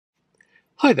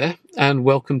Hi there, and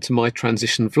welcome to my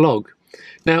transition vlog.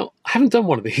 Now, I haven't done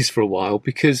one of these for a while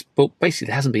because, well, basically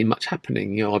there hasn't been much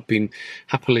happening. I've been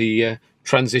happily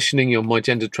transitioning on my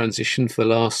gender transition for the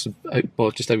last,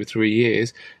 well, just over 3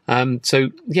 years.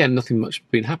 So, yeah, nothing much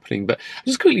been happening. But I'll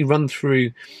just quickly run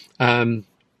through a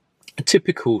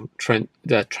typical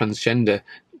transgender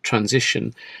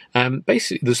transition.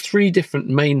 Basically, there's 3 different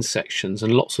main sections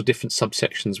and lots of different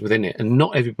subsections within it, and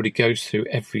not everybody goes through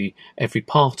every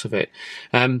part of it.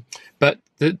 But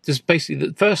there's basically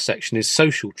the first section is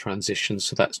social transition,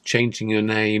 so that's changing your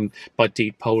name by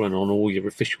deed poll and on all your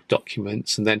official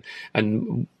documents,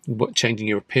 and changing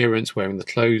your appearance, wearing the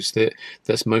clothes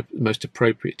that's most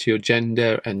appropriate to your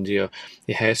gender, and your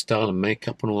hairstyle and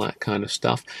makeup and all that kind of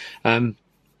stuff.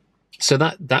 So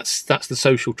that's the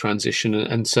social transition,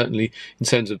 and certainly in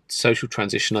terms of social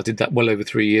transition, I did that well over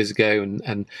 3 years ago,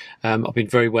 and I've been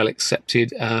very well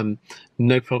accepted.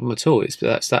 No problem at all.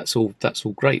 That's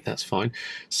all great. That's fine.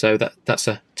 So that's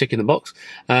a tick in the box.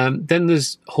 Then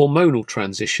there's hormonal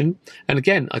transition, and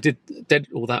again, I did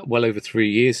all that well over 3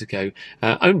 years ago,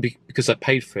 only because I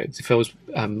paid for it. If I was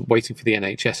waiting for the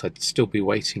NHS, I'd still be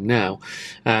waiting now.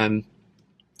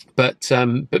 But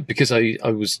because I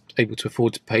was able to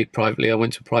afford to pay privately, I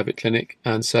went to a private clinic,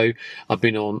 and so I've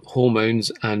been on hormones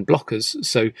and blockers.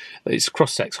 So it's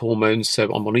cross-sex hormones,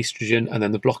 so I'm on estrogen, and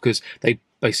then the blockers,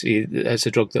 it's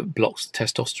a drug that blocks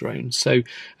testosterone. So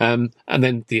and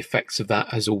then the effects of that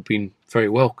has all been very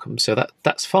welcome. So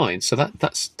that's fine. So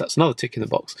that's another tick in the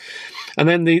box. And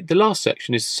then the last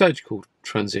section is surgical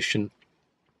transition.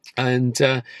 And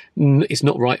it's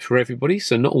not right for everybody,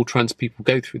 so not all trans people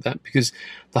go through that, because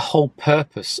the whole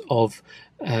purpose of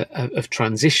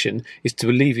transition is to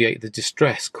alleviate the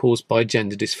distress caused by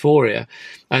gender dysphoria.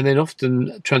 And then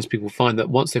often trans people find that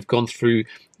once they've gone through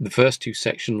the first 2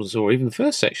 sections, or even the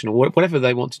first section, or whatever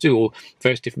they want to do, or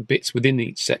various different bits within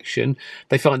each section,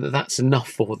 they find that that's enough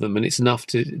for them, and it's enough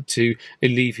to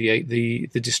alleviate the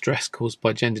distress caused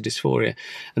by gender dysphoria.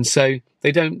 And so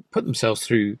they don't put themselves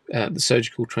through the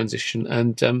surgical transition,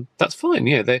 and that's fine.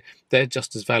 Yeah, they're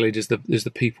just as valid as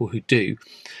the people who do.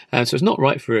 So it's not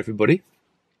right for everybody.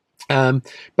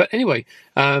 But anyway,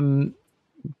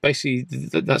 basically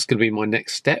that's going to be my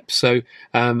next step. So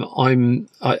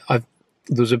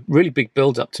there was a really big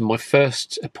build-up to my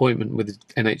first appointment with the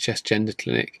NHS Gender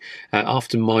Clinic.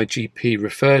 After my GP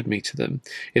referred me to them,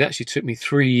 it actually took me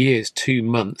 3 years, 2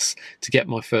 months to get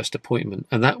my first appointment,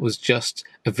 and that was just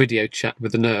a video chat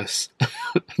with the nurse.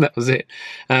 That was it.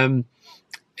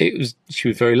 She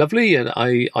was very lovely, and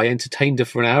I entertained her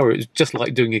for an hour. It was just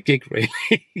like doing a gig, really,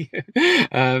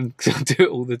 because I do it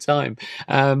all the time.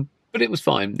 But it was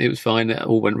fine. It was fine. It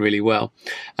all went really well.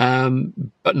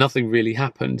 But nothing really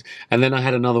happened. And then I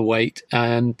had another wait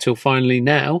until finally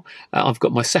now I've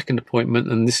got my second appointment,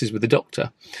 and this is with the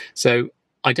doctor. So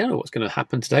I don't know what's going to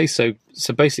happen today. So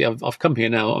basically I've come here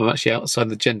now. I'm actually outside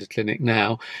the gender clinic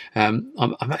now. I'm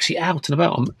actually out and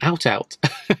about. I'm out.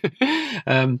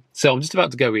 So I'm just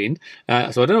about to go in.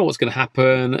 So I don't know what's going to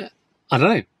happen. I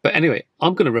don't know. But anyway,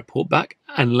 I'm going to report back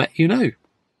and let you know.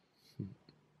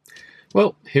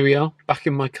 Well, here we are, back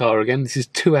in my car again. This is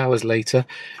 2 hours later.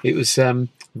 It was a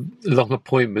long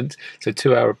appointment, so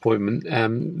 2-hour appointment.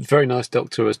 Very nice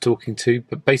doctor I was talking to,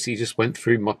 but basically just went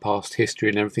through my past history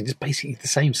and everything. Just basically the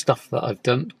same stuff that I've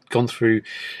gone through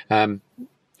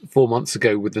 4 months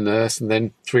ago with the nurse, and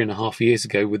then 3.5 years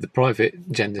ago with the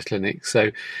private gender clinic.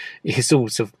 So it's all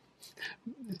sort of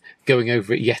going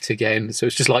over it yet again, so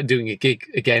it's just like doing a gig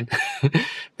again.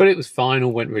 But it was fine,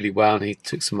 all went really well, and he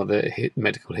took some other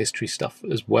medical history stuff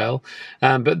as well.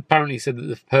 But apparently he said that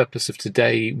the purpose of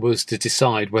today was to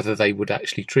decide whether they would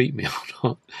actually treat me or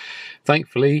not.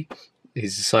 Thankfully,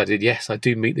 he's decided, yes, I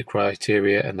do meet the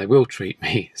criteria and they will treat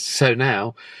me. So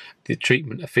now the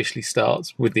treatment officially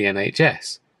starts with the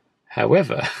NHS.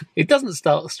 However, it doesn't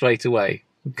start straight away,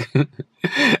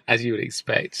 as you would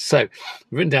expect. So I've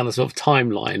written down the sort of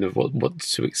timeline of what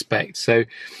to expect. So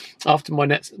after my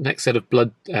next set of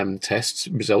blood tests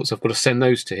results, I've got to send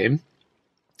those to him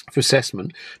for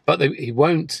assessment, but he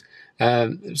won't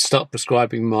start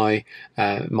prescribing my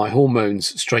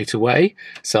hormones straight away.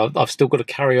 So I've still got to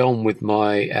carry on with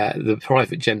my the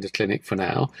private gender clinic for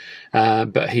now.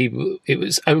 But it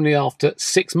was only after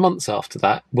 6 months after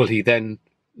that will he then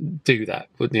do that,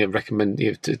 would recommend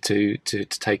to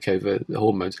take over the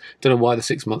hormones. Don't know why the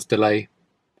 6 months delay.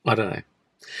 I don't know.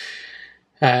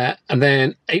 And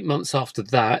then 8 months after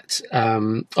that, they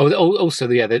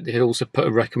had also put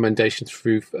a recommendation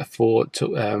through for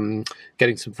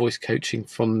getting some voice coaching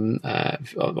from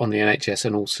on the NHS,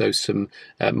 and also some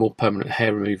more permanent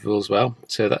hair removal as well.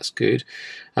 So that's good.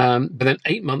 But then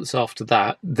 8 months after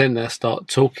that, then they'll start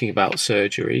talking about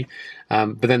surgery.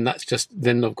 But then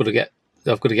then I've got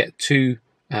to get two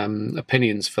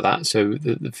opinions for that. So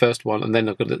the first one, and then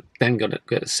I've got to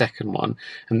get a second one,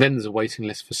 and then there's a waiting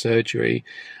list for surgery.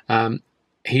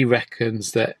 He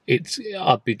reckons that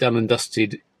I'd be done and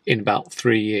dusted in about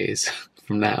 3 years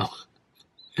from now.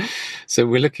 So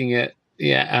we're looking at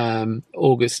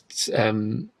August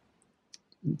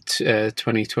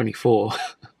 2024.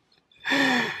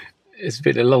 It's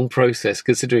been a long process,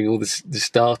 considering all this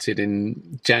started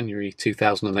in January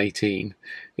 2018.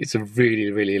 It's a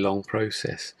really, really long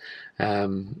process.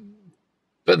 But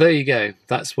there you go.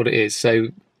 That's what it is. So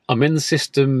I'm in the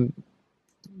system.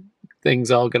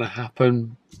 Things are going to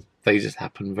happen. They just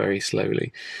happen very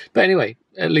slowly. But anyway,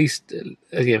 at least it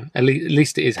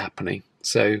is happening.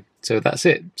 So that's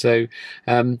it. So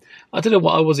I don't know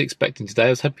what I was expecting today. I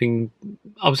was hoping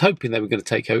they were going to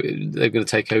take over. They were going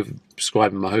to take over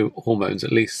prescribing my hormones,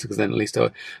 at least, because then at least I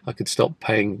could stop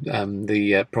paying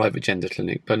the private gender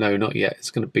clinic. But no, not yet.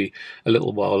 It's going to be a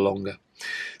little while longer.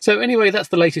 So anyway, that's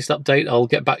the latest update. I'll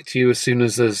get back to you as soon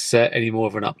as there's any more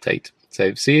of an update.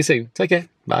 So see you soon. Take care.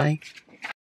 Bye.